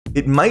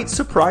It might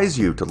surprise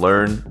you to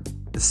learn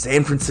the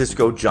San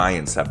Francisco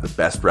Giants have the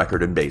best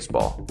record in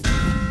baseball.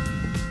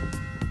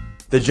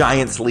 The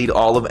Giants lead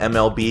all of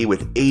MLB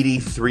with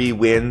 83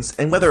 wins,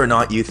 and whether or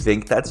not you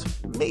think that's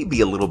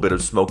maybe a little bit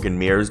of smoke and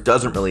mirrors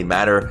doesn't really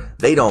matter.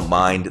 They don't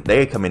mind.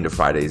 They come into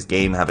Friday's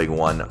game having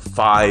won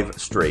 5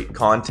 straight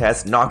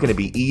contests. Not going to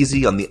be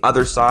easy on the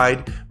other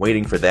side.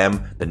 Waiting for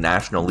them, the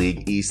National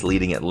League East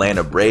leading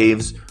Atlanta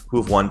Braves,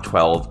 who have won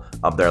 12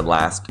 of their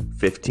last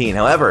 15.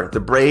 However, the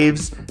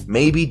Braves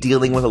may be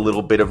dealing with a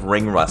little bit of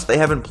ring rust. They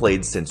haven't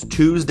played since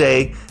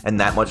Tuesday, and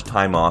that much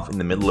time off in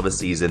the middle of a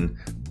season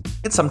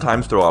can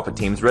sometimes throw off a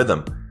team's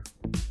rhythm.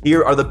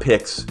 Here are the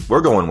picks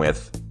we're going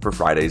with for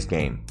Friday's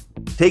game.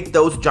 Take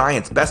those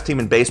Giants, best team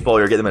in baseball.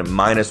 You're getting them at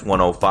minus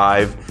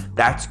 105.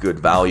 That's good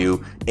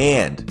value.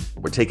 And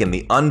we're taking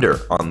the under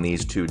on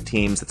these two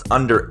teams. It's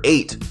under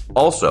 8,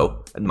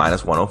 also at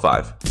minus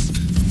 105.